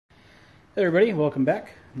Hey everybody, welcome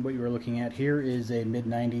back. What you are looking at here is a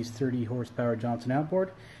mid-90s 30 horsepower Johnson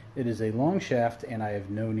outboard. It is a long shaft and I have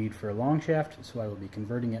no need for a long shaft, so I will be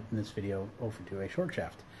converting it in this video over to a short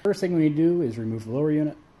shaft. First thing we need to do is remove the lower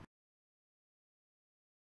unit.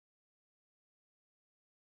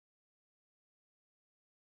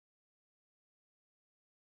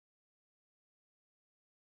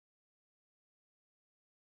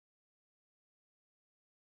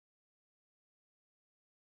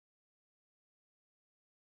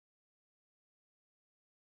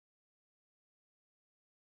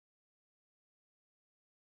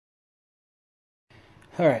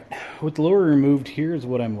 Alright, with the lower removed, here's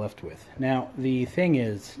what I'm left with. Now, the thing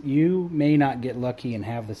is, you may not get lucky and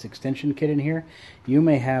have this extension kit in here. You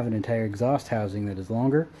may have an entire exhaust housing that is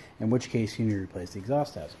longer, in which case you need to replace the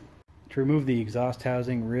exhaust housing. To remove the exhaust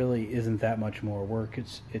housing really isn't that much more work.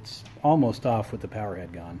 It's almost off with the power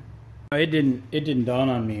head gone. It didn't dawn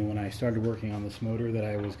on me when I started working on this motor that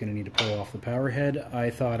I was going to need to pull off the power head. I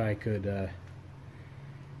thought I could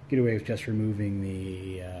get away with just removing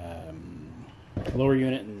the lower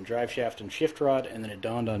unit and drive shaft and shift rod, and then it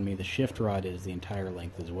dawned on me the shift rod is the entire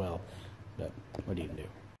length as well. But what do you do?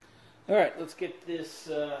 Alright, let's get this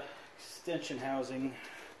extension housing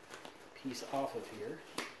piece off of here.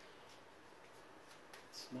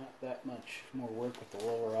 It's not that much more work with the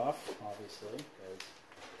lower off, obviously, because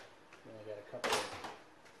we only got a couple of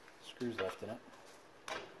screws left in it.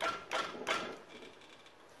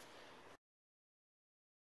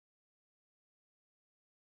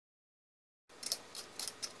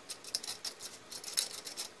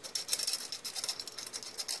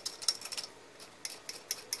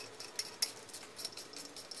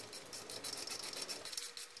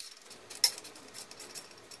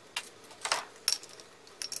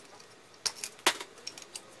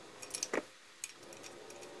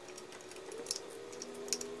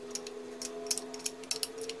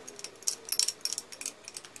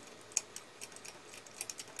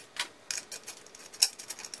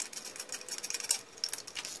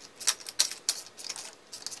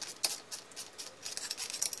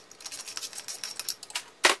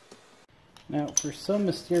 Now, for some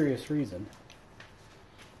mysterious reason,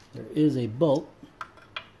 there is a bolt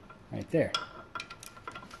right there.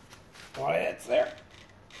 Why it's there?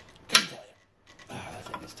 Couldn't tell you. Ah, that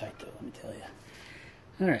thing is tight though, let me tell you.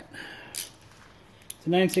 Alright. It's a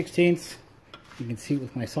 9/16. You can see it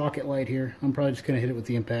with my socket light here. I'm probably just going to hit it with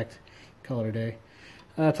the impact. Call it a day.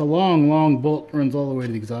 It's a long bolt, runs all the way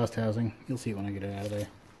to the exhaust housing. You'll see it when I get it out of there.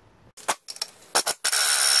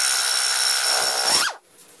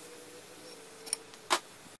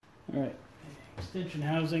 Alright, extension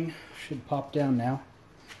housing should pop down now.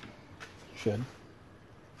 Should.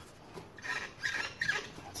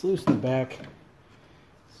 It's loose in the back.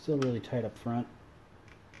 Still really tight up front.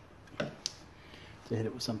 To hit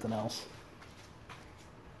it with something else.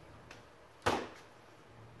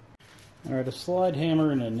 Alright, a slide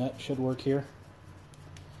hammer and a nut should work here.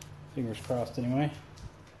 Fingers crossed anyway.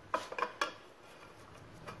 I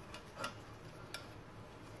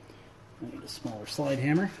need a smaller slide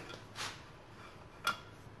hammer.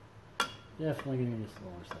 Definitely going to need a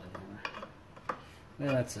smaller slide hammer.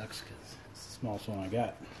 Well, that sucks because it's the smallest one I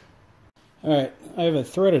got. Alright, I have a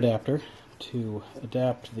thread adapter to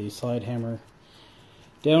adapt the slide hammer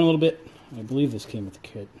down a little bit. I believe this came with the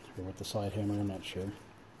kit, or with the slide hammer, I'm not sure.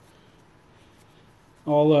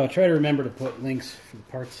 I'll try to remember to put links for the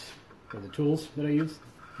parts, or the tools that I use,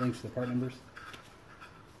 links to the part numbers.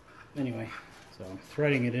 Anyway, so I'm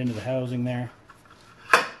threading it into the housing there.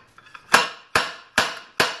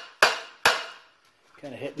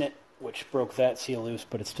 Kind of hitting it, which broke that seal loose,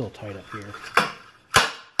 but it's still tight up here.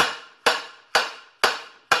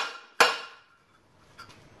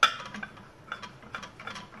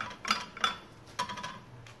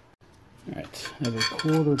 Alright, I have a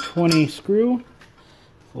 1/4 screw,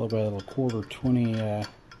 followed by a little 1/4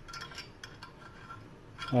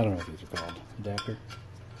 I don't know what these are called, adapter.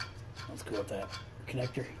 Let's go with that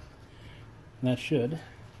connector. And that should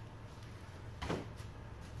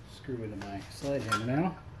screw into my slide hammer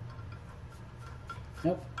now.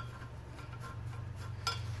 Nope.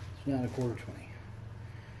 It's not a 1/4.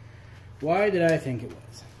 Why did I think it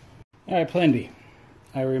was? Alright, plan B.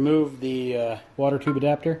 I removed the water tube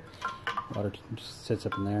adapter. Water just sits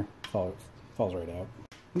up in there, falls right out.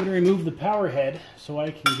 I'm going to remove the power head so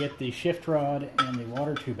I can get the shift rod and the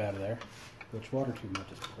water tube out of there. Which water tube might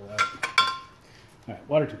just pull out. Alright,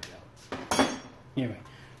 water tube out. Anyway,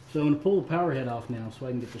 so I'm going to pull the power head off now so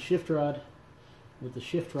I can get the shift rod. With the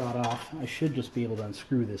shift rod off, I should just be able to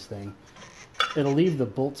unscrew this thing. It'll leave the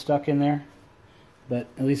bolt stuck in there, but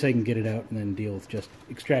at least I can get it out and then deal with just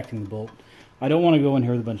extracting the bolt. I don't want to go in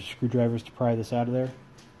here with a bunch of screwdrivers to pry this out of there,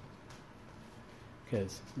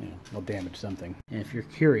 because, you know, I'll damage something. And if you're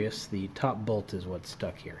curious, the top bolt is what's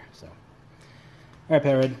stuck here. So, all right,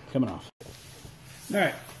 Powerhead, coming off. All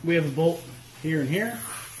right, we have a bolt here and here.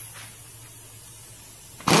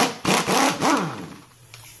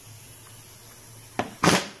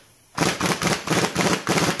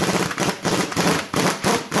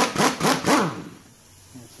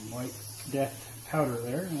 There's some white death powder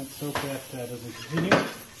there. Let's hope that doesn't continue.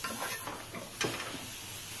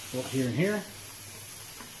 Bolt here and here.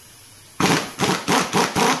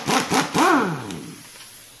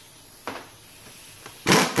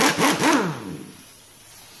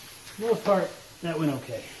 For the most part, that went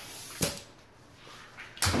okay.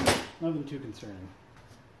 Nothing too concerning.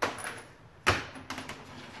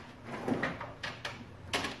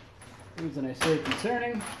 The reason I say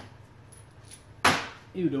concerning,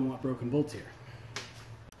 you don't want broken bolts here.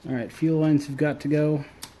 Alright, fuel lines have got to go.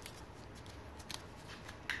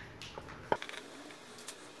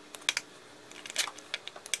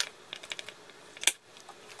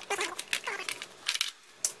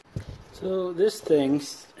 So this thing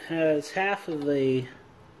has half of the,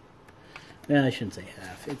 well, I shouldn't say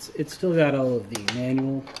half, it's still got all of the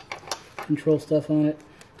manual control stuff on it,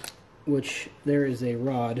 which there is a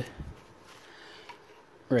rod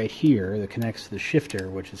right here that connects to the shifter,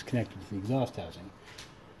 which is connected to the exhaust housing.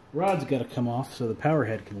 Rod's got to come off so the power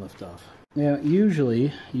head can lift off. Now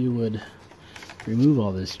usually you would remove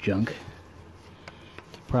all this junk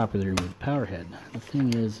to properly remove the power head. The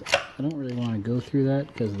thing is, I don't really want to go through that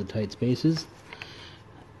because of the tight spaces,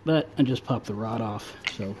 but I just popped the rod off,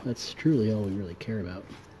 so that's truly all we really care about.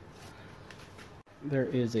 There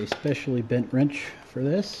is a specially bent wrench for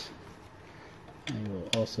this. I will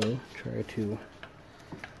also try to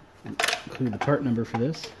include the part number for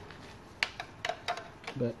this,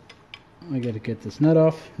 but I got to get this nut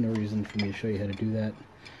off. No reason for me to show you how to do that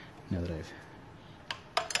now that I've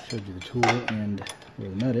showed you the tool and where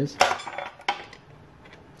the nut is.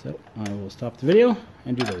 So I will stop the video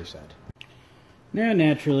and do the other side. Now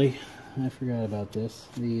naturally, I forgot about this.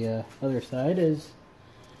 The other side is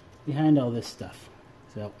behind all this stuff.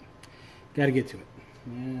 So got to get to it,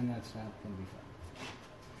 and that's not going to be fun.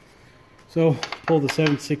 So pull the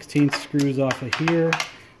 7/16 screws off of here,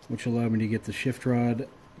 which will allow me to get the shift rod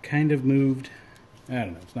kind of moved. I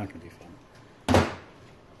don't know, it's not going to be fun.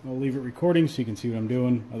 I'll leave it recording so you can see what I'm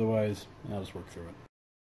doing. Otherwise, I'll just work through it.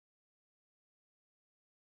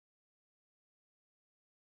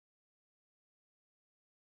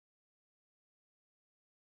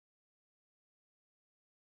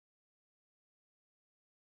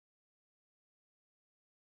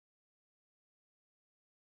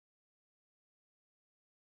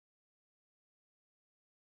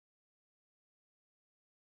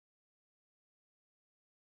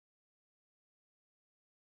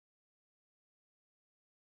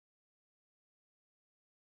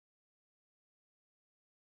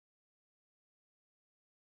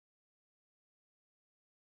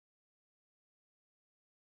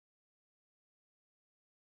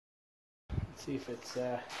 See if it's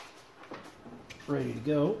ready to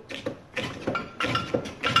go.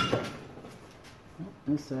 Oh,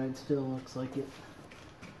 this side still looks like it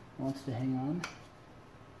wants to hang on.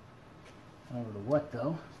 I don't know what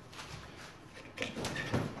though.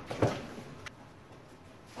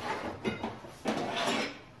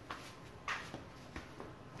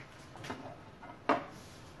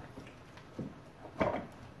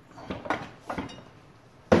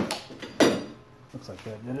 Looks like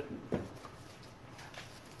that did it.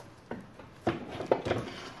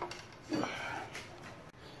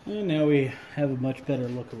 And now we have a much better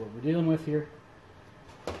look at what we're dealing with here.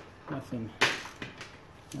 Nothing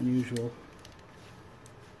unusual.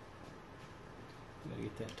 Gotta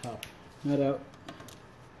get that top nut out.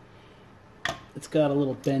 It's got a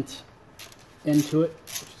little bent end to it,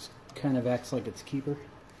 which kind of acts like its keeper.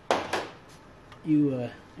 You,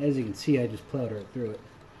 as you can see, I just plowed right through it.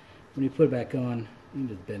 When you put it back on, you can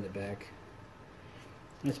just bend it back.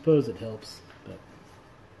 I suppose it helps, but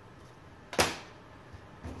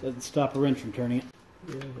doesn't stop a wrench from turning it.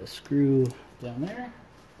 We have a screw down there.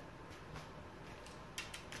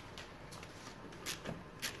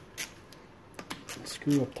 A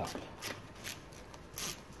screw up top.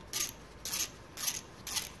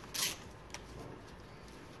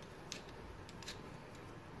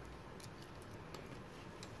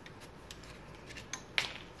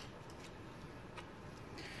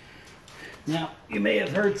 Now, you may have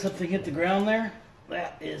heard something hit the ground there.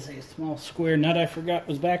 That is a small square nut I forgot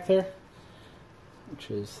was back there, which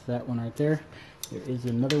is that one right there. There is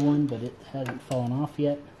another one, but it hasn't fallen off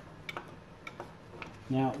yet.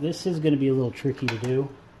 Now, this is going to be a little tricky to do.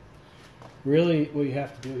 Really, what you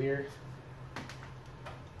have to do here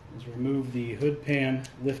is remove the hood pan,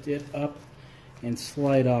 lift it up, and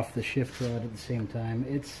slide off the shift rod at the same time.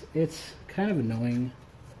 It's kind of annoying.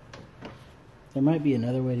 There might be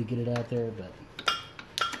another way to get it out there, but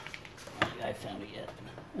I found it yet.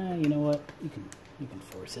 You know what? You can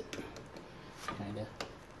force it, kinda.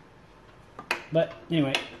 But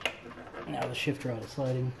anyway, now the shift rod is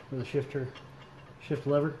sliding, or the shift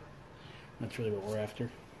lever. That's really what we're after.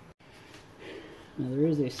 Now there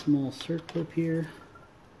is a small circlip here.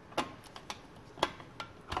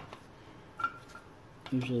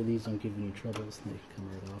 Usually these don't give you any troubles, they come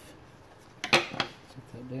right off. Set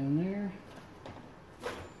that down there.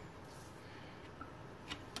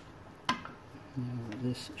 Now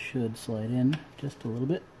this should slide in just a little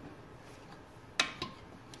bit.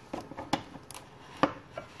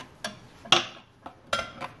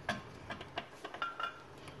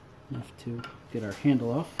 Enough to get our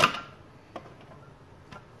handle off.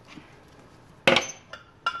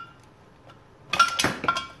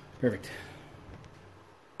 Perfect.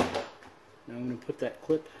 Now I'm going to put that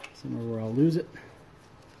clip somewhere where I'll lose it,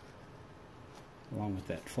 along with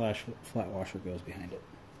that flat washer goes behind it.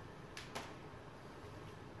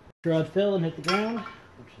 Rod fell and hit the ground,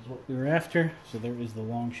 which is what we were after. So there is the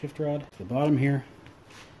long shift rod at the bottom here.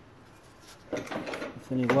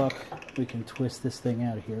 With any luck, we can twist this thing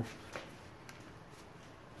out of here.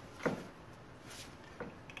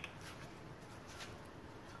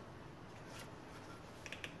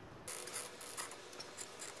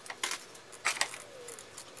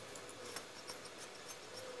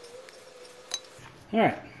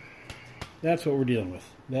 Alright, that's what we're dealing with,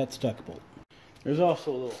 that stuck bolt. There's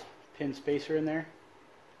also a little pin spacer in there,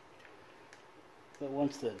 but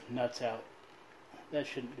once the nut's out, that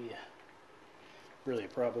shouldn't be really a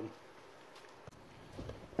problem.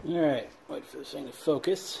 Alright, wait for this thing to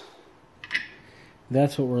focus.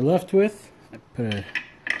 That's what we're left with. I put a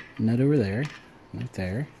nut over there, right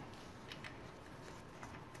there.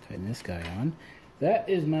 Tighten this guy on. That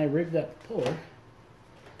is my rigged up puller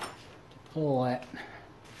to pull that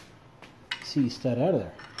C stud out of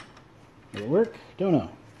there. Will it work? Don't know.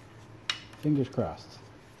 Fingers crossed.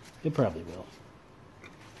 It probably will.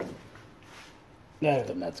 That or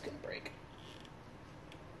the nut's gonna break.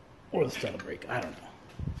 Or the stud will break. I don't know.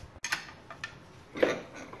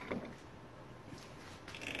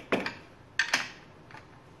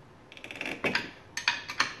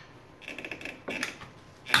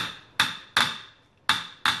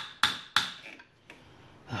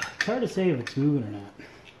 It's hard to say if it's moving or not.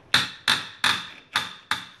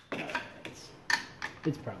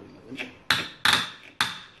 It's probably moving.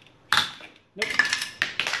 Nope.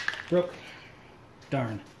 Broke.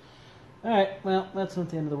 Darn. Alright, well, that's not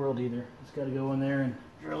the end of the world either. Just gotta go in there and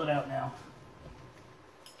drill it out now.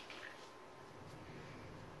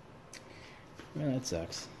 Well, that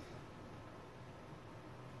sucks.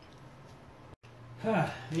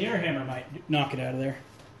 The air hammer might knock it out of there.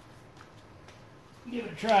 Give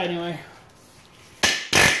it a try anyway.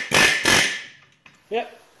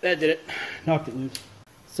 Yep, that did it. Knocked it loose.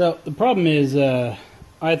 So the problem is,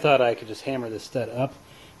 I thought I could just hammer this stud up,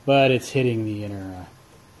 but it's hitting the inner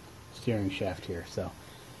steering shaft here, so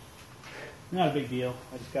not a big deal.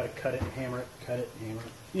 I just got to cut it and hammer it, cut it and hammer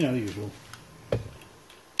it. You know, the usual.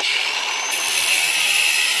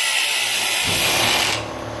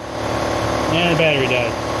 And the battery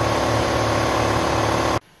died.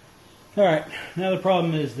 Alright, now the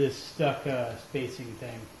problem is this stuck spacing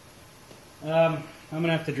thing. I'm going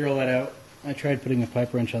to have to drill that out. I tried putting a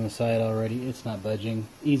pipe wrench on the side already. It's not budging.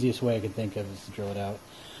 Easiest way I could think of is to drill it out.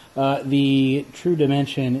 The true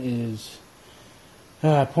dimension is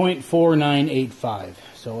 0.4985.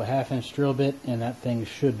 So a 1/2 inch drill bit and that thing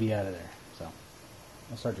should be out of there. So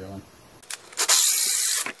I'll start drilling.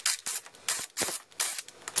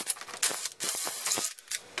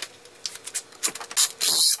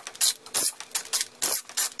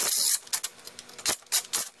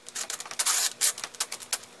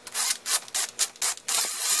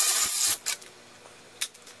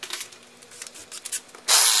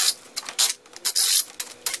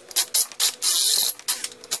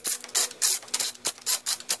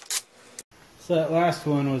 So that last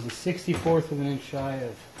one was a 64th of an inch shy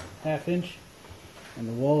of 1/2 inch, and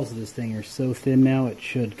the walls of this thing are so thin now it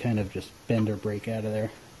should kind of just bend or break out of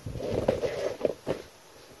there.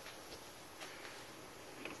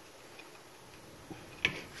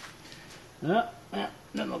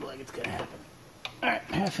 Doesn't look like it's gonna happen. Alright,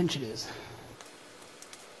 1/2 inch it is.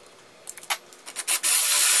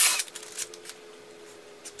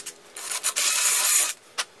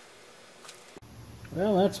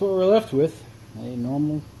 Well, that's what we're left with, a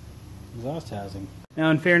normal exhaust housing. Now,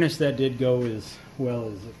 in fairness, that did go as well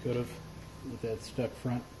as it could have with that stuck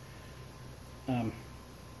front.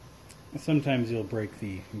 Sometimes you'll break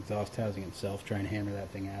the exhaust housing itself trying to hammer that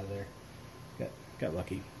thing out of there. Got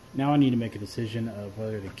lucky. Now I need to make a decision of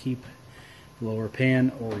whether to keep the lower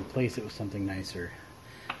pan or replace it with something nicer.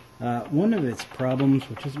 One of its problems,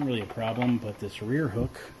 which isn't really a problem, but this rear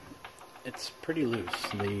hook, it's pretty loose.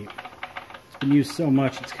 It's been used so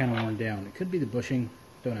much it's kind of worn down. It could be the bushing,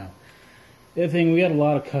 don't know. The other thing, we got a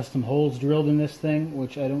lot of custom holes drilled in this thing,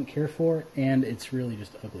 which I don't care for, and it's really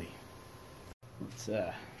just ugly. Let's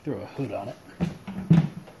throw a hood on it.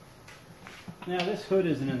 Now this hood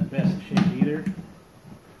isn't in the best shape either,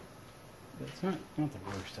 but it's not the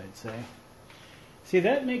worst, I'd say. See,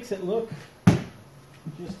 that makes it look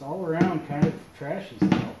just all around kind of trashy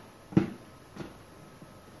still.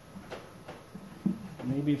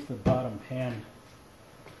 Maybe if the bottom pan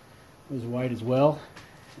was white as well,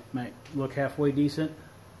 it might look halfway decent.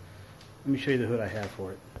 Let me show you the hood I have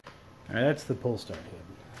for it. Alright, that's the pull start hood.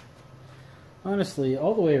 Honestly,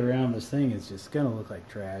 all the way around, this thing is just going to look like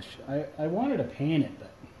trash. I wanted to paint it,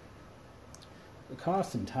 but the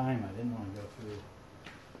cost and time I didn't want to go through.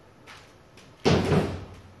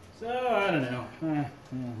 So, I don't know.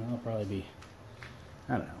 I'll probably be...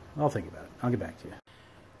 I don't know. I'll think about it. I'll get back to you.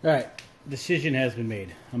 Alright, decision has been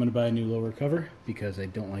made. I'm going to buy a new lower cover because I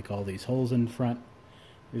don't like all these holes in front.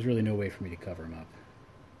 There's really no way for me to cover them up.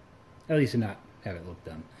 At least to not have it look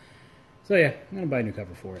dumb. So yeah, I'm going to buy a new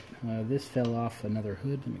cover for it. This fell off another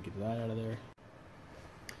hood. Let me get that out of there.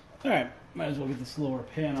 Alright, might as well get this lower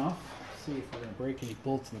pan off. See if we're going to break any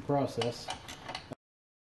bolts in the process.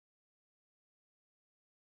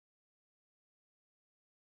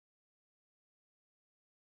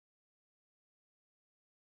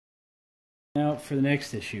 Now for the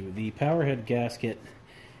next issue, the power head gasket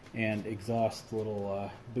and exhaust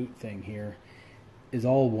little boot thing here is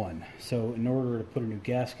all one. So in order to put a new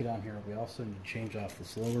gasket on here, we also need to change off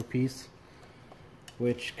this lower piece,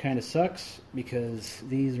 which kind of sucks because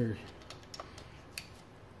these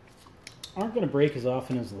aren't going to break as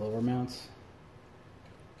often as the lower mounts,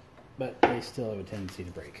 but they still have a tendency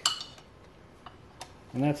to break.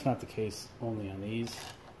 And that's not the case only on these.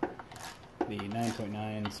 The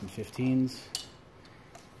 9.9s and 15s,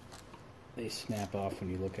 they snap off when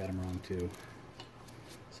you look at them wrong too.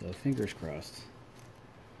 So fingers crossed.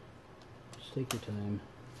 Just take your time.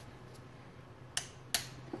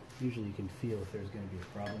 Usually you can feel if there's going to be a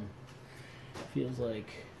problem. It feels like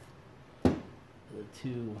the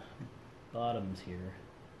two bottoms here,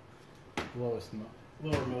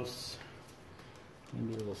 lowermost, can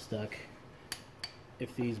be a little stuck.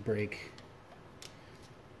 If these break,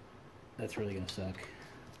 that's really going to suck.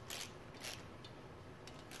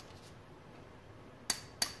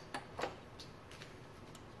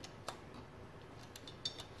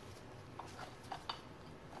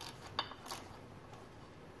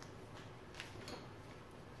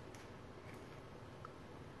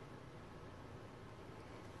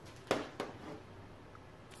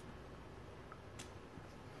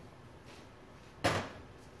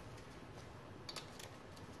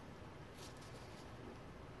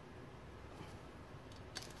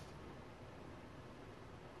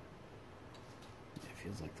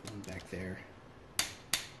 Feels like the one back there.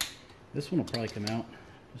 This one will probably come out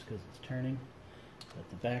just because it's turning, but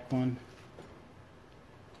the back one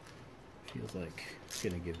feels like it's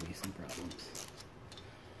going to give me some problems.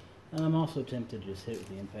 And I'm also tempted to just hit it with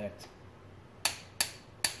the impact.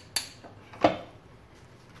 Let's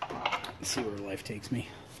see where life takes me.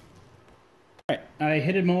 Alright, I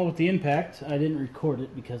hit them all with the impact. I didn't record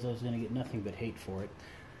it because I was going to get nothing but hate for it.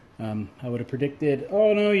 I would have predicted,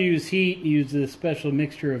 oh no, use heat, use this special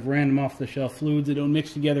mixture of random off-the-shelf fluids that don't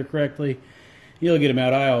mix together correctly. You'll get them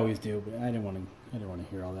out. I always do, but I didn't want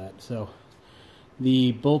to hear all that. So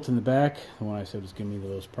the bolt in the back, the one I said was giving me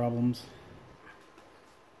those problems,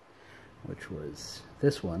 which was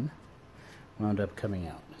this one, wound up coming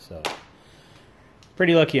out. So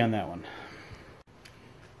pretty lucky on that one.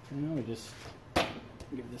 And now we just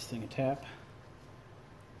give this thing a tap,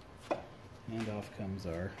 and off comes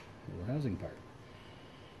our little housing part.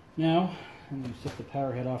 Now, I'm going to set the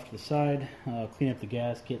power head off to the side. I'll clean up the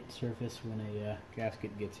gasket surface when a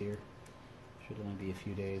gasket gets here. Should only be a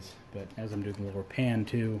few days, but as I'm doing the lower pan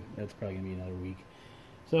too, that's probably going to be another week.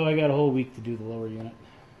 So I got a whole week to do the lower unit.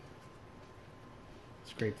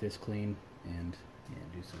 Scrape this clean and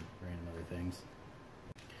do some random other things.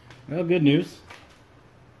 Well, good news.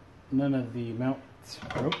 None of the mounts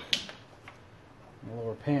broke. The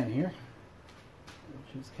lower pan here,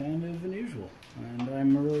 which is kind of unusual, and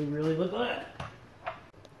I'm really glad.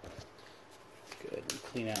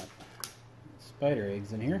 clean out spider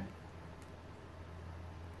eggs in here.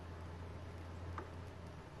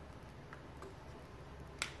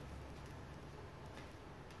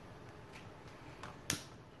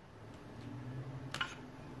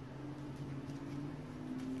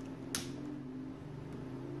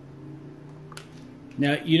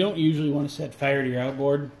 Now, you don't usually want to set fire to your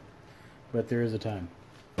outboard, but there is a time.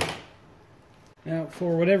 Now,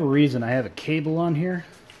 for whatever reason, I have a cable on here.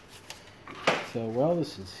 So, well,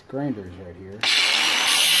 this is grinders right here.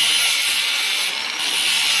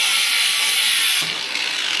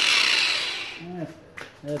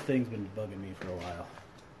 That thing's been bugging me for a while.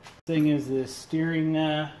 Thing is this steering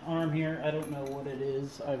arm here. I don't know what it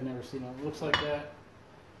is. I've never seen one that looks like that.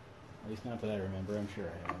 At least not that I remember. I'm sure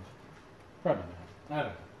I have. Probably not. I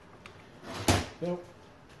don't know. So,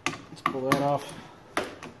 let's pull that off.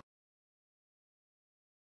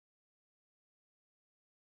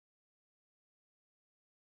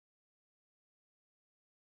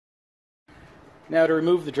 Now to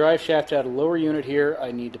remove the drive shaft out of the lower unit here,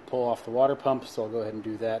 I need to pull off the water pump, so I'll go ahead and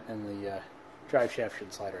do that, and the drive shaft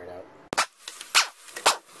should slide right out.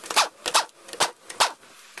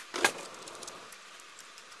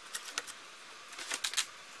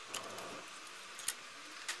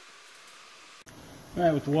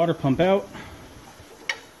 Alright, with the water pump out,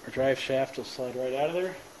 our drive shaft will slide right out of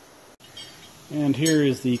there. And here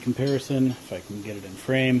is the comparison, if I can get it in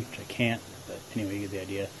frame, which I can't, but anyway, you get the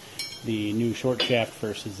idea. The new short shaft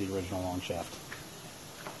versus the original long shaft.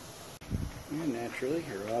 And naturally,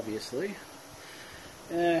 or obviously.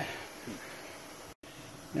 Now,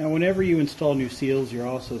 whenever you install new seals, you're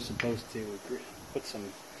also supposed to put some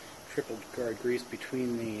triple guard grease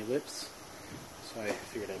between the lips. So I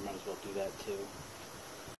figured I might as well do that too.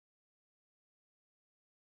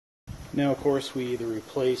 Now, of course, we either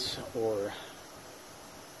replace or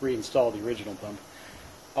reinstall the original pump.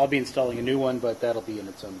 I'll be installing a new one, but that'll be in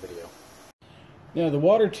its own video. Now, the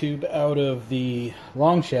water tube out of the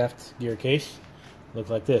long shaft gear case looks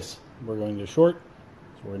like this. We're going to short,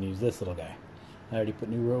 so we're going to use this little guy. I already put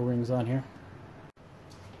new row rings on here.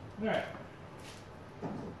 Alright.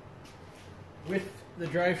 With the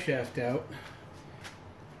drive shaft out,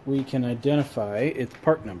 we can identify its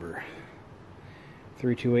part number.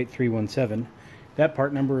 328317. That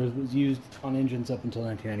part number was used on engines up until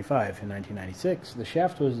 1995. In 1996, the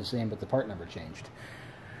shaft was the same, but the part number changed.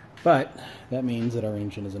 But that means that our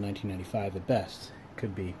engine is a 1995 at best. It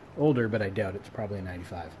could be older, but I doubt it's probably a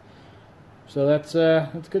 95. So that's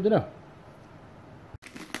good to know.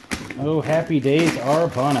 Oh, happy days are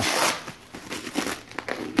upon us.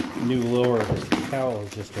 New lower cowl has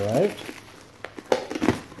just arrived.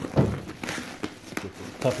 Let's get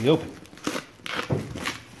this puppy open.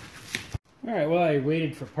 Alright, while I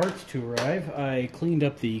waited for parts to arrive, I cleaned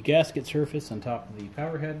up the gasket surface on top of the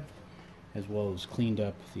power head, as well as cleaned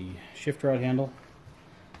up the shift rod handle.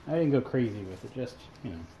 I didn't go crazy with it, just,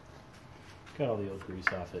 got all the old grease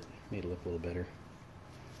off it, made it look a little better.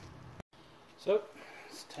 So,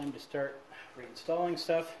 it's time to start reinstalling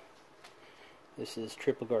stuff. This is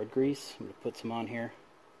triple guard grease. I'm going to put some on here.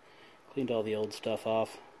 Cleaned all the old stuff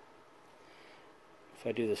off. If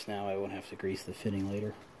I do this now, I won't have to grease the fitting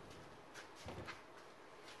later.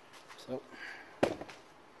 So, get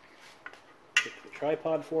the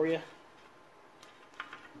tripod for you.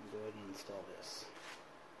 Go ahead and install this.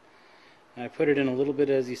 And I put it in a little bit,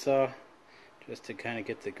 as you saw, just to kind of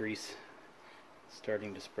get the grease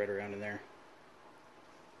starting to spread around in there.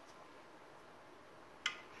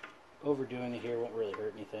 Overdoing it here won't really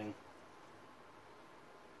hurt anything.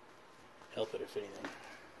 Help it if anything.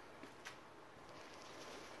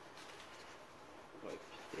 Wipe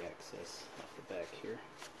the excess off the back here.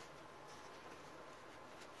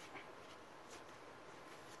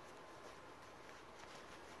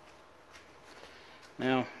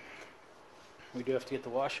 Now, we do have to get the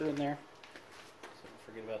washer in there, so don't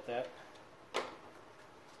forget about that.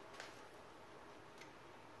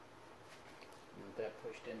 With that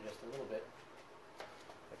pushed in just a little bit,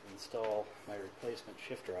 I can install my replacement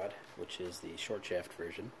shift rod, which is the short shaft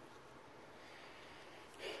version,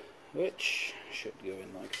 which should go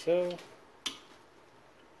in like so.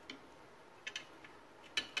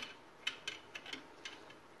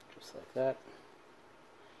 Just like that.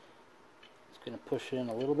 Going to push in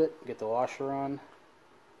a little bit, get the washer on,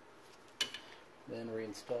 then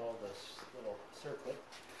reinstall this little circlip.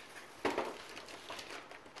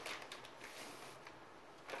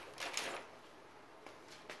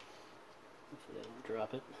 Hopefully I don't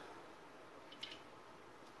drop it.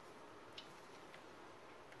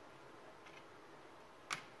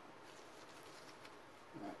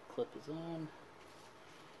 That clip is on.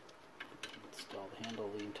 Install the handle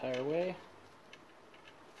the entire way.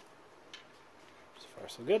 So far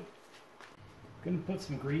so good. I'm going to put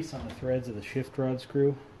some grease on the threads of the shift rod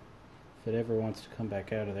screw. If it ever wants to come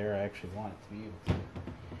back out of there, I actually want it to be able to.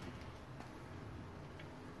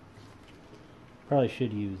 Probably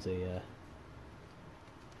should use a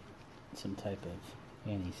some type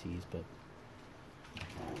of anti-seize, but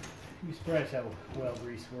you're surprised how well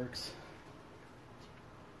grease works.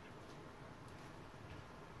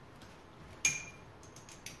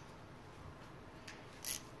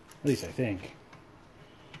 At least I think.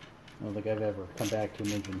 I don't think I've ever come back to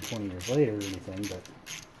an engine 20 years later or anything, but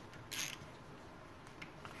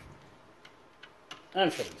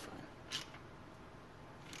I'm sure it'll be fine.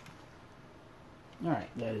 Alright,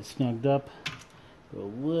 that is snugged up. Go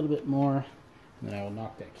a little bit more, and then I will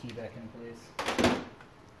knock that key back in place.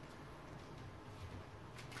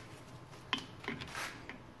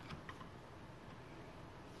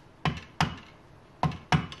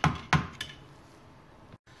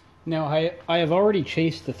 Now I have already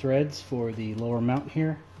chased the threads for the lower mount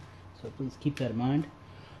here, so please keep that in mind.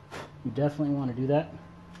 You definitely want to do that.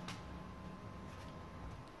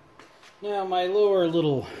 Now my lower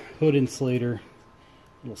little hood insulator,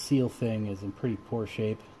 little seal thing, is in pretty poor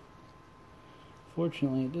shape.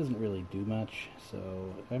 Fortunately, it doesn't really do much,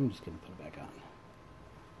 so I'm just going to put it back on.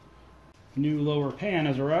 New lower pan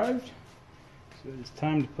has arrived, so it is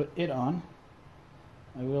time to put it on.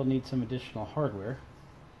 I will need some additional hardware.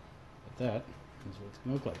 That is what it's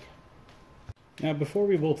going to look like. Now before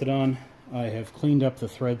we bolt it on, I have cleaned up the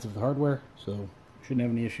threads of the hardware, so shouldn't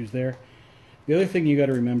have any issues there. The other thing you got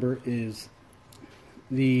to remember is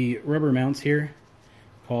the rubber mounts here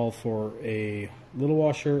call for a little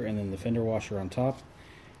washer and then the fender washer on top,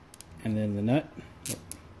 and then the nut.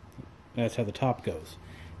 That's how the top goes.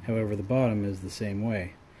 However, the bottom is the same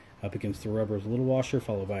way. Up against the rubber is a little washer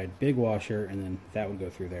followed by a big washer, and then that would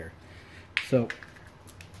go through there. So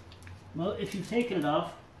well, if you've taken it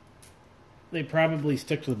off, they probably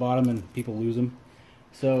stick to the bottom and people lose them.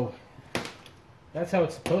 So that's how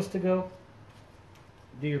it's supposed to go.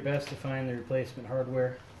 Do your best to find the replacement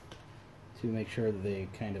hardware to make sure that they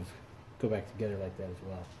kind of go back together like that as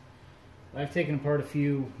well. I've taken apart a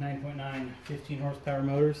few 9.9 15 horsepower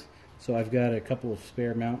motors, so I've got a couple of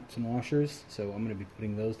spare mounts and washers, so I'm going to be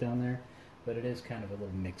putting those down there, but it is kind of a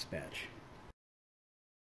little mixed batch.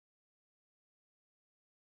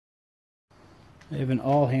 I have an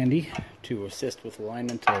awl handy to assist with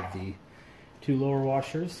alignment of the two lower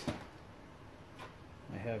washers.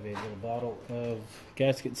 I have a little bottle of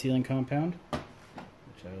gasket sealing compound,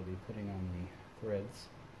 which I will be putting on the threads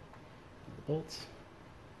of the bolts,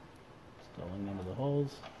 installing into the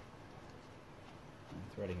holes, and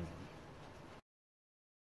threading them.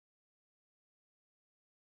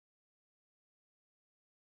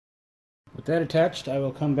 With that attached, I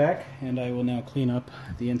will come back and I will now clean up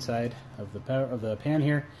the inside of the pan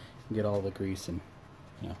here and get all the grease and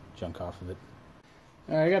junk off of it.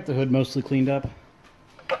 I got the hood mostly cleaned up.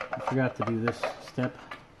 I forgot to do this step.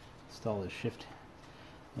 Install the shift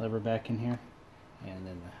lever back in here, and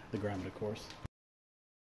then the ground, of course.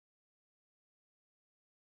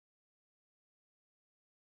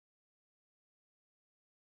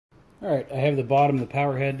 Alright, I have the bottom of the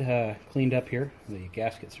power head cleaned up here, the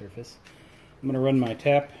gasket surface. I'm going to run my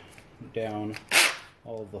tap down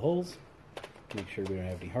all of the holes, make sure we don't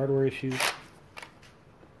have any hardware issues.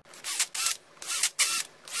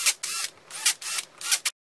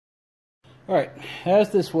 Alright,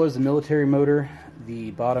 as this was the military motor,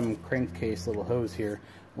 the bottom crankcase little hose here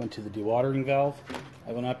went to the dewatering valve.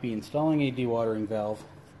 I will not be installing a dewatering valve.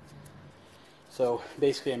 So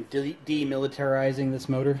basically I'm demilitarizing this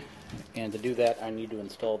motor, and to do that I need to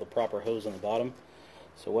install the proper hose on the bottom.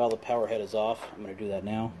 So while the power head is off, I'm going to do that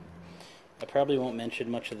now. I probably won't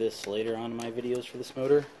mention much of this later on in my videos for this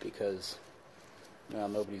motor because, well,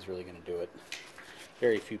 nobody's really going to do it.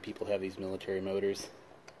 Very few people have these military motors.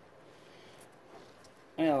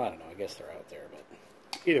 Well, I don't know, I guess they're out there, but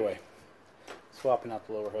either way, swapping out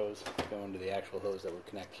the lower hose, going to the actual hose that would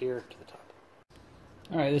connect here to the top.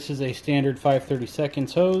 Alright, this is a standard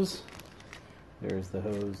 5/32 hose. There's the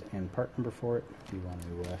hose and part number for it if you want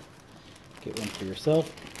to get one for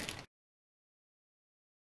yourself.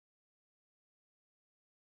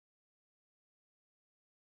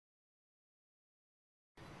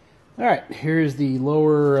 Alright, here's the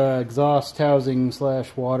lower exhaust housing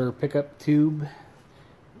 / water pickup tube.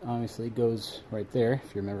 Obviously it goes right there,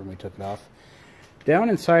 if you remember when we took it off. Down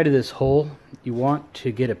inside of this hole, you want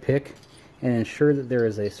to get a pick and ensure that there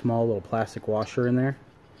is a small little plastic washer in there.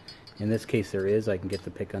 In this case there is. I can get the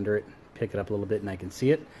pick under it, pick it up a little bit, and I can see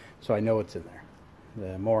it, so I know it's in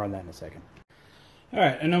there. More on that in a second.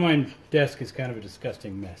 Alright, I know my desk is kind of a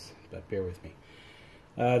disgusting mess, but bear with me.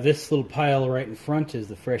 This little pile right in front is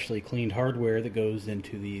the freshly cleaned hardware that goes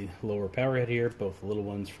into the lower power head here, both the little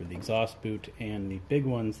ones for the exhaust boot and the big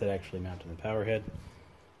ones that actually mount to the power head.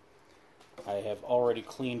 I have already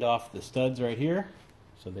cleaned off the studs right here,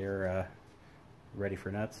 so they're ready for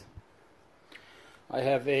nuts. I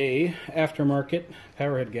have a aftermarket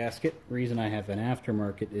power head gasket. The reason I have an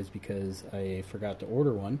aftermarket is because I forgot to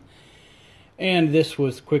order one. And this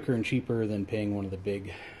was quicker and cheaper than paying one of the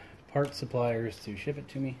big part suppliers to ship it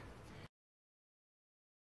to me.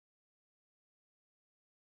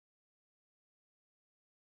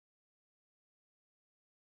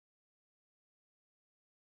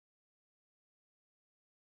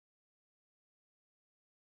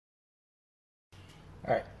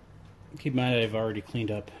 Alright, keep in mind I've already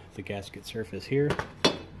cleaned up the gasket surface here.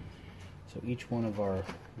 So each one of our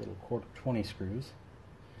little quarter 20 screws,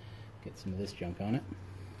 get some of this junk on it.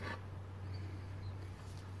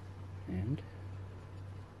 And,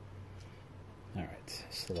 alright,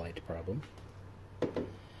 slight problem.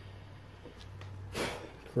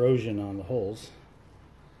 Corrosion on the holes,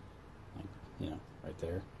 like, you know, right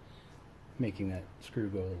there, making that screw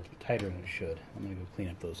go a little tighter than it should. I'm going to go clean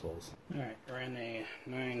up those holes. Alright, ran a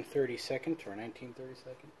 9/32 or 19/32,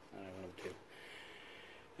 I don't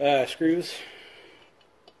know, 2. Screws,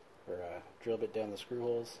 or drill bit down the screw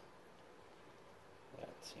holes. That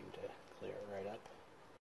seemed to clear it right up.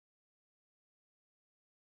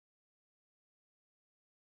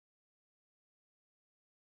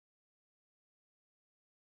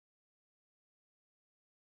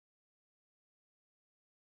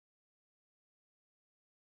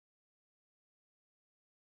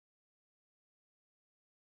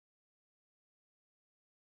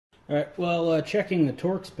 Alright, well, checking the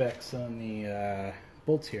torque specs on the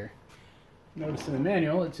bolts here, notice in the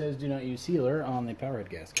manual it says do not use sealer on the power head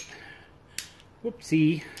gasket.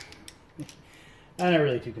 Whoopsie. I'm not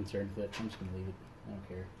really too concerned with it. I'm just going to leave it. I don't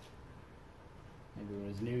care. Maybe it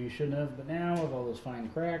was new you shouldn't have, but now with all those fine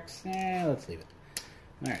cracks, let's leave it.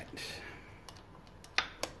 Alright.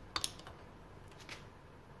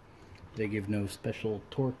 They give no special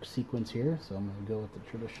torque sequence here, so I'm going to go with the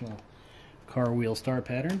traditional car wheel star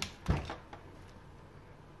pattern.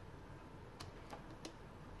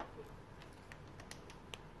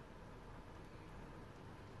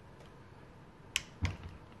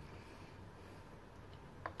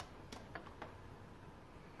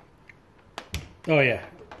 Oh yeah,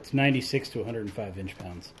 it's 96 to 105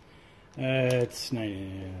 inch-pounds. It's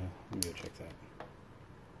 90. Let me go check that.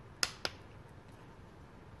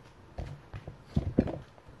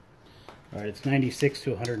 Alright, it's 96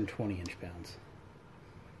 to 120 inch-pounds.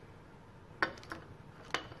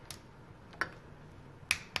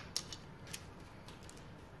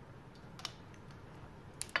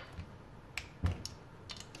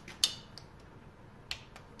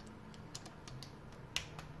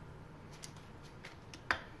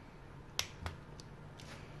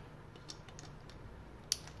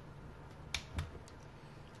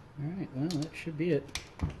 Alright, well, that should be it.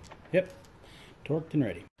 Yep, torqued and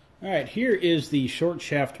ready. Alright, here is the short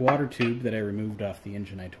shaft water tube that I removed off the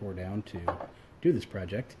engine I tore down to do this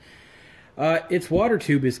project. Its water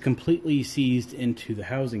tube is completely seized into the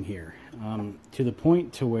housing here, to the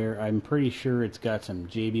point to where I'm pretty sure it's got some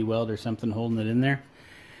JB weld or something holding it in there.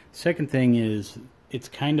 Second thing is, it's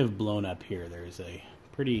kind of blown up here. There's a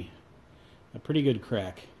pretty good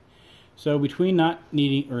crack. So between not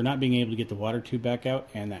needing or not being able to get the water tube back out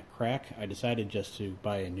and that crack, I decided just to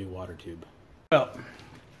buy a new water tube. Well,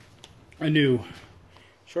 a new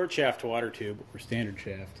short shaft water tube or standard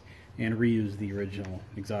shaft, and reuse the original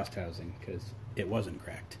exhaust housing because it wasn't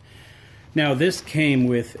cracked. Now this came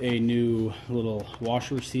with a new little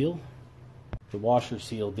washer seal. The washer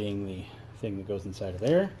seal being the thing that goes inside of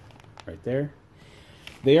there, right there.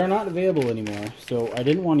 They are not available anymore, so I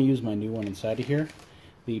didn't want to use my new one inside of here.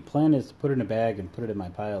 The plan is to put it in a bag and put it in my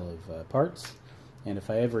pile of parts, and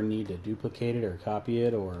if I ever need to duplicate it or copy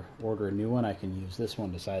it or order a new one, I can use this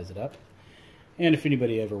one to size it up. And if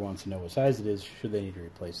anybody ever wants to know what size it is, should they need to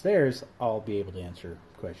replace theirs, I'll be able to answer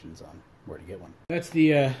questions on where to get one. That's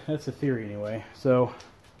the theory anyway. So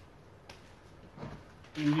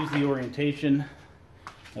you use the orientation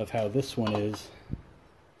of how this one is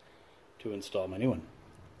to install my new one.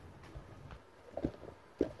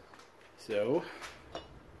 So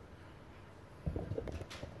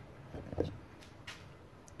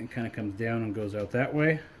it kind of comes down and goes out that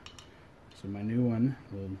way. So my new one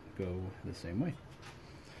will go the same way.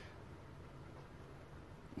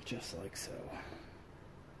 Just like so.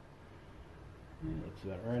 That looks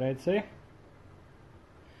about right, I'd say.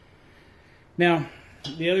 Now,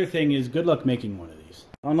 the other thing is good luck making one of these.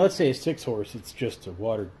 On, let's say, a 6-horse, it's just a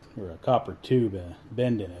water or a copper tube, a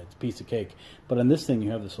bend in it. It's a piece of cake. But on this thing,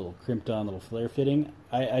 you have this little crimped on little flare fitting.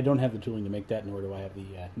 I don't have the tooling to make that, nor do I have the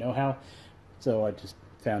know-how. So I just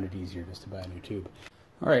found it easier just to buy a new tube.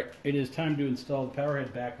 Alright, it is time to install the power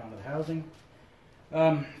head back onto the housing.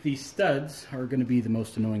 These studs are going to be the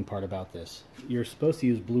most annoying part about this. You're supposed to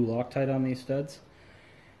use blue Loctite on these studs.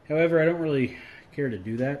 However, I don't really care to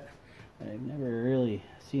do that. I've never really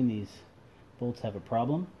seen these bolts have a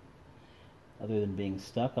problem other than being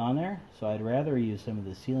stuck on there, so I'd rather use some of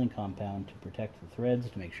the sealing compound to protect the threads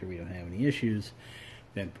to make sure we don't have any issues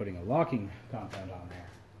than putting a locking compound on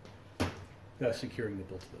there, thus securing the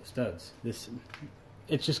bolt to those studs.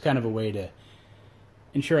 It's just kind of a way to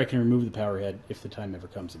ensure I can remove the power head if the time ever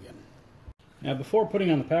comes again. Now, before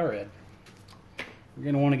putting on the power head, we're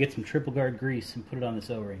going to want to get some triple guard grease and put it on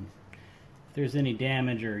this O-ring. If there's any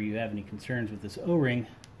damage or you have any concerns with this O-ring,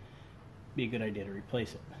 it'd be a good idea to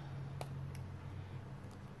replace it.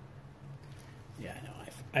 Yeah, I know,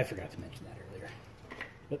 I forgot to mention that earlier.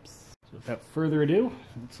 Oops. So without further ado,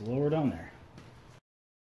 let's lower it on there.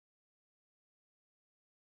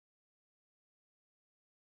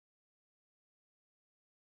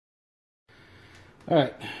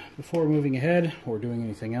 Alright, before moving ahead or doing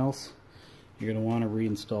anything else, you're going to want to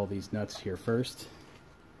reinstall these nuts here first.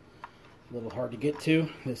 A little hard to get to.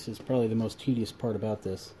 This is probably the most tedious part about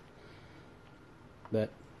this. But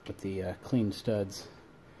with the clean studs,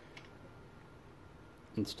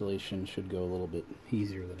 installation should go a little bit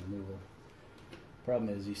easier than removal. Problem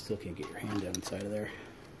is you still can't get your hand down inside of there.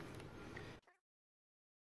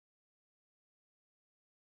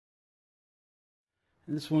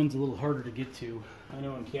 And this one's a little harder to get to. I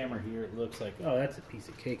know on camera here it looks like, oh, that's a piece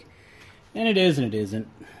of cake. And it is and it isn't.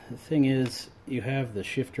 The thing is, you have the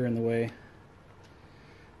shifter in the way.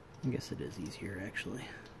 I guess it is easier, actually.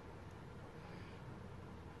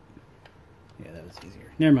 Yeah, that was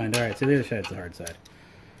easier. Never mind. Alright, so the other side's the hard side.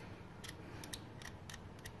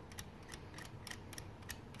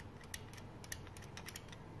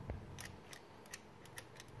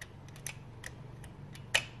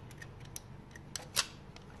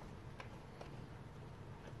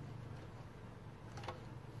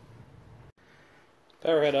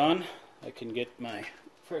 Power head on. I can get my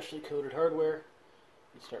freshly coated hardware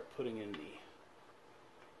and start putting in the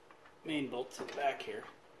main bolts in the back here.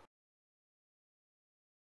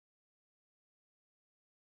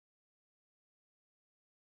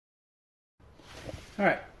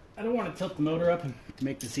 Alright, I don't want to tilt the motor up and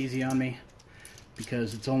make this easy on me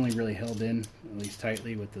because it's only really held in, at least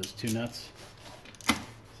tightly, with those two nuts.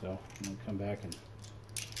 So I'm going to come back and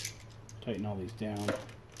tighten all these down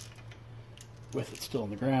with it still on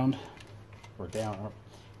the ground, or down, or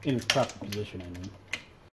in its proper position, I mean.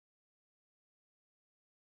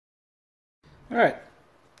 Alright,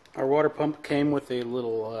 our water pump came with a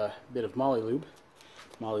little bit of Moly Lube.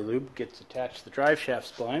 Moly Lube gets attached to the drive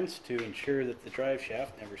shaft splines to ensure that the drive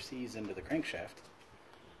shaft never sees into the crankshaft.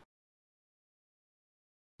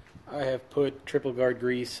 I have put triple guard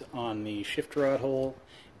grease on the shift rod hole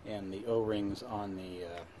and the O-rings on the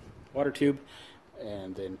water tube,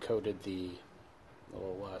 and then coated the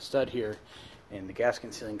little stud here in the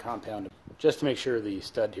gasket sealing compound just to make sure the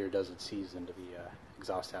stud here doesn't seize into the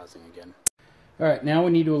exhaust housing again. Alright, now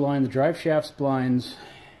we need to align the drive shaft splines,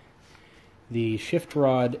 the shift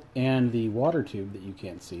rod, and the water tube that you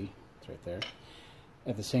can't see, it's right there,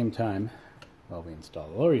 at the same time while we install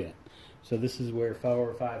the lower unit. So this is where 4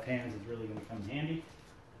 or 5 hands is really going to come in handy.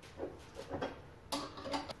 So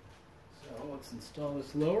let's install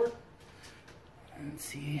this lower and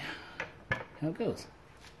see how it goes.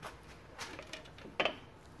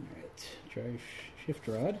 Alright, drive shift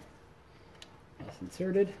rod. That's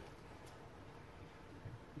inserted.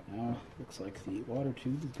 Now, looks like the water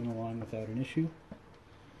tube is going to align without an issue.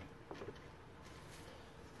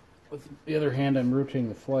 With the other hand, I'm rotating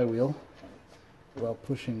the flywheel while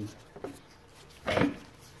pushing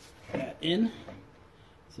that in.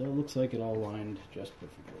 So it looks like it all aligned just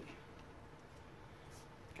perfectly.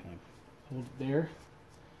 Kind of hold it there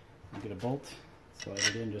and get a bolt, slide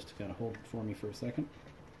it in just to kind of hold it for me for a second.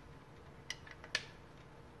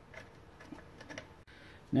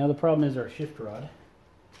 Now the problem is our shift rod.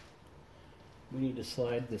 We need to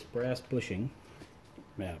slide this brass bushing,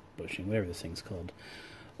 whatever this thing's called,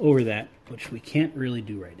 over that, which we can't really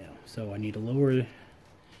do right now. So I need to lower the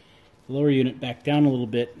lower unit back down a little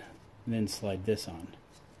bit and then slide this on.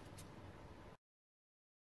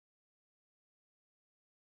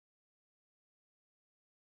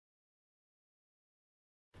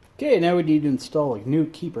 Okay, now we need to install a new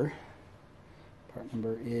keeper. Part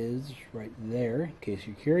number is right there, in case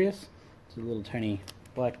you're curious. It's a little tiny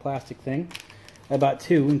black plastic thing. I bought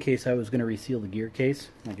two in case I was going to reseal the gear case.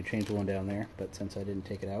 I could change the one down there, but since I didn't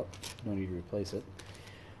take it out, no need to replace it.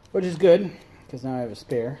 Which is good, because now I have a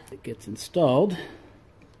spare. It gets installed.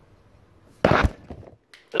 Oops.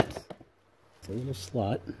 It's a little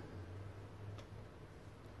slot,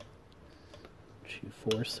 which you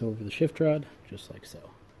force over the shift rod, just like so.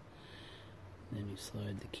 Then you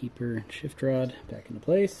slide the keeper shift rod back into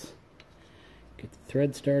place. Get the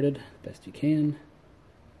thread started the best you can.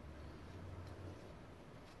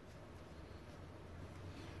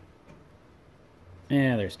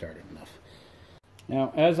 Yeah, they're started enough.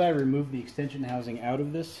 Now, as I remove the extension housing out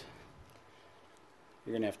of this,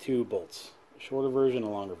 you're going to have two bolts. A shorter version, a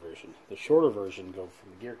longer version. The shorter version go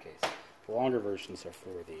from the gear case. The longer versions are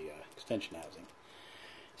for the extension housing.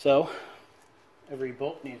 So, every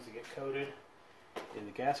bolt needs to get coated in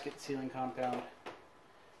the gasket sealing compound.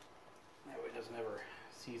 That way it doesn't ever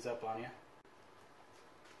seize up on you.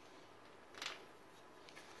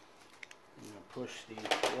 I'm going to push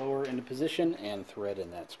the lower into position and thread in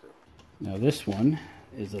that screw. Now this one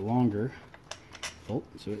is a longer bolt,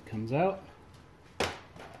 so it comes out.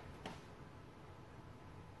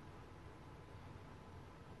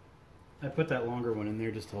 I put that longer one in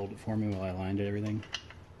there just to hold it for me while I lined everything.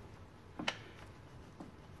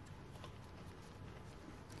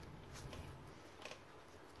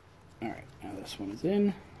 Alright, now this one is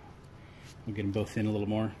in. We'll get them both in a little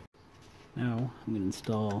more. Now I'm going to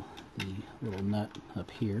install the little nut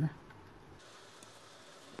up here.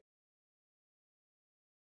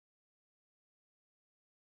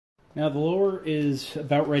 Now the lower is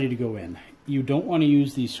about ready to go in. You don't want to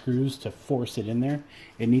use these screws to force it in there.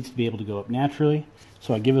 It needs to be able to go up naturally.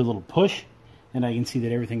 So I give it a little push and I can see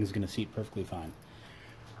that everything is going to seat perfectly fine.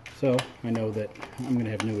 So I know that I'm going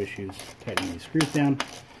to have no issues tightening these screws down.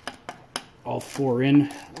 All four in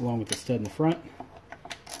along with the stud in the front.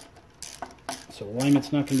 So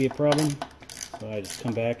alignment's not going to be a problem. So I just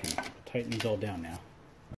come back and tighten these all down now.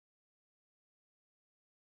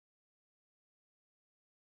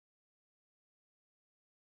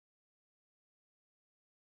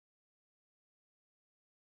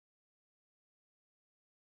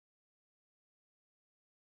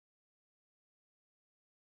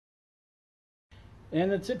 And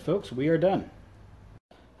that's it, folks. We are done.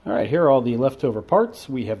 Alright, here are all the leftover parts.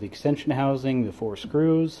 We have the extension housing, the 4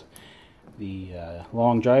 screws, the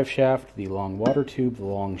long drive shaft, the long water tube, the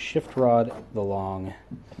long shift rod, the long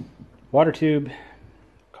water tube,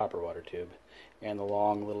 copper water tube, and the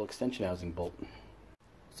long little extension housing bolt.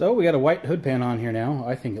 So we got a white hood pan on here now.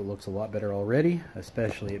 I think it looks a lot better already,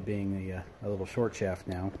 especially it being a little short shaft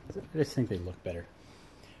now. I just think they look better.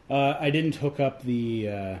 I didn't hook up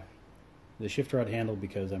the shift rod handle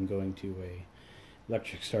because I'm going to a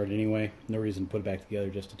electric start anyway. No reason to put it back together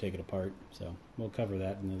just to take it apart. So we'll cover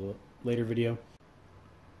that in a later video.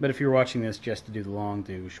 But if you're watching this just to do the long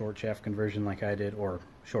to short shaft conversion like I did, or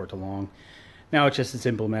short to long, now it's just a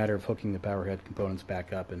simple matter of hooking the power head components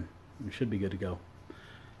back up and it should be good to go.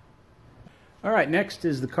 Alright, next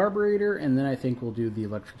is the carburetor, and then I think we'll do the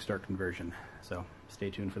electric start conversion. So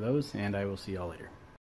stay tuned for those, and I will see y'all later.